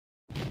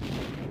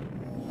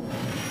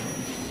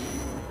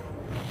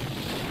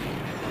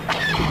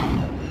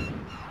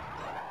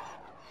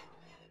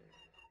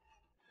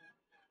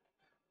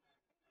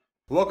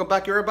Welcome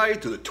back everybody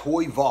to the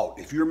Toy Vault.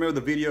 If you remember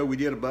the video we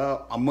did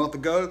about a month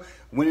ago,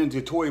 went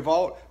into Toy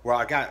Vault where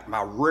I got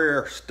my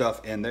rare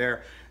stuff in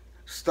there.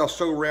 Stuff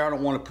so rare I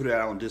don't want to put it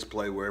out on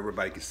display where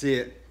everybody can see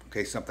it in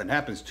case something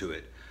happens to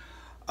it.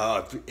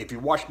 If you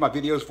watched my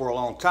videos for a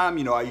long time,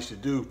 you know I used to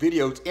do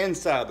videos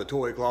inside the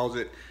toy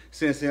closet.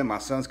 Since then my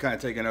son's kind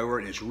of taken over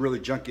and it's really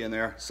junky in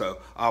there, so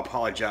I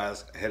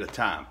apologize ahead of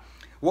time.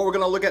 What we're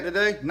going to look at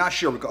today, not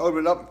sure. We're going to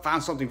open it up and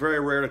find something very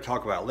rare to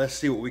talk about. Let's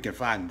see what we can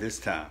find this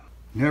time.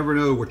 Never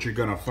know what you're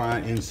going to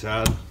find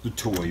inside the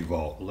Toy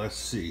Vault. Let's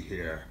see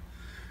here.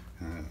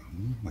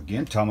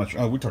 Again, Thomas.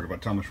 Oh, we talked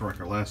about Thomas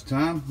Rucker last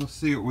time. Let's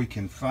see what we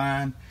can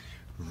find.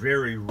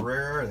 Very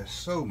rare. There's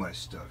so much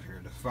stuff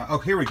here to find. Oh,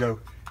 here we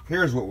go.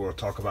 Here's what we'll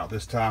talk about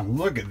this time.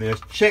 Look at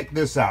this. Check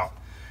this out.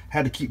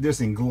 Had to keep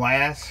this in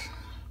glass.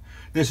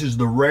 This is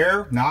the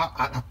rare. Now,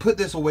 I put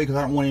this away because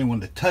I don't want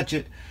anyone to touch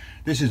it.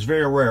 This is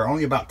very rare.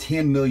 Only about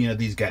 10 million of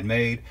these got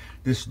made.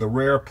 This is the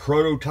rare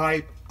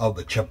prototype of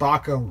the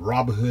Chewbacca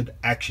Robin Hood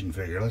action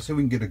figure. Let's see if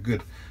we can get a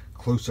good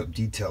close-up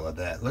detail of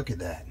that. Look at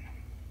that.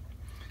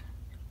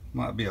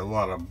 Might be a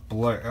lot of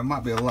blur. It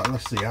might be a lot.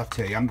 Let's see. I'll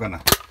tell you. I'm gonna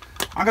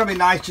be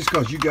nice just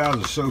because you guys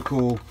are so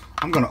cool.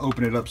 I'm gonna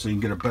open it up so you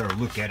can get a better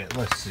look at it.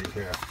 Let's see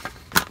here.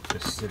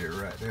 Just sit it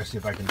right there. See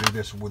if I can do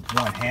this with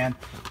one hand.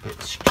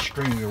 It's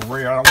extremely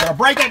rare. I don't want to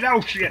break it. Oh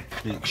shit!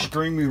 The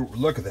extremely.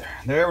 Look at that.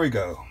 There we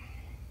go.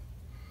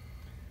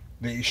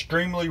 The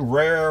extremely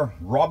rare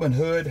Robin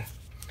Hood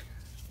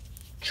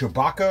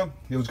Chewbacca.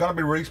 It was going to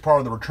be released part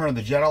of the Return of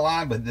the Jedi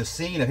line, but the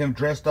scene of him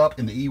dressed up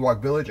in the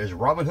Ewok village as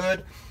Robin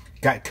Hood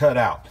got cut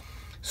out.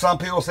 Some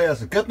people say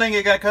it's a good thing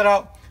it got cut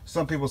out.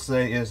 Some people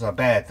say it's a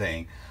bad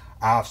thing.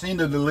 I've seen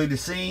the deleted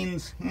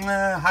scenes.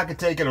 I could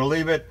take it or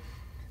leave it.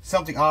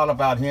 Something odd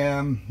about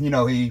him. You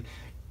know, he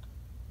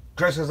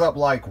dresses up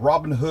like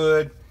Robin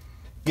Hood,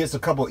 gets a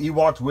couple of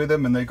Ewoks with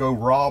him, and they go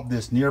rob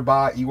this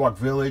nearby Ewok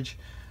village.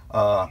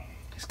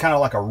 It's kind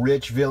of like a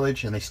rich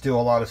village, and they steal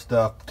a lot of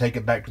stuff, take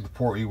it back to the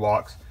poor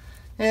Ewoks.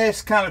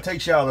 It kind of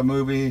takes you out of the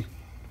movie.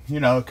 You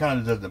know, it kind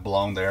of doesn't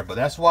belong there, but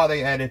that's why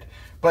they added.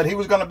 But he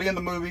was going to be in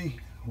the movie,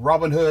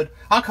 Robin Hood.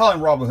 I call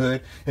him Robin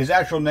Hood. His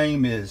actual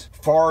name is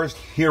Forest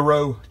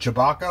Hero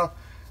Chewbacca.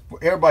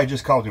 Everybody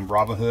just calls him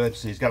Robin Hood.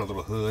 See, he's got a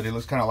little hood. He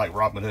looks kind of like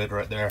Robin Hood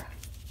right there.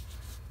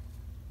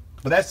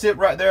 But that's it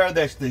right there.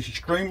 That's the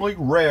extremely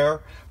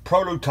rare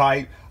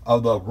prototype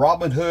of the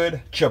Robin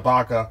Hood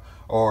Chewbacca,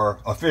 or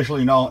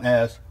officially known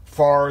as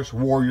Forest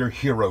Warrior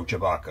Hero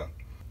Chewbacca.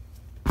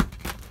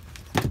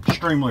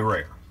 Extremely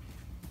rare.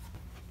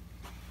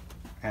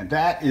 And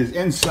that is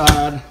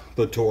inside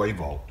the Toy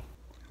Vault.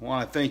 I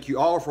want to thank you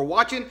all for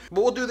watching,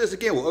 but we'll do this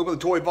again. We'll open the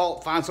Toy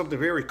Vault, find something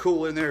very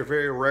cool in there,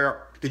 very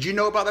rare. Did you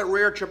know about that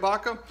rare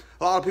Chewbacca?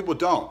 A lot of people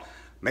don't.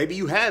 Maybe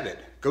you have it.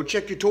 Go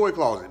check your toy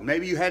closet.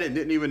 Maybe you had it and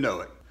didn't even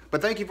know it.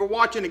 But thank you for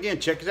watching. Again,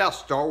 check us out,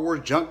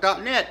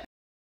 StarWarsJunk.net.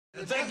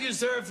 Thank you,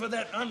 sir, for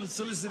that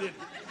unsolicited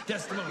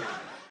testimony.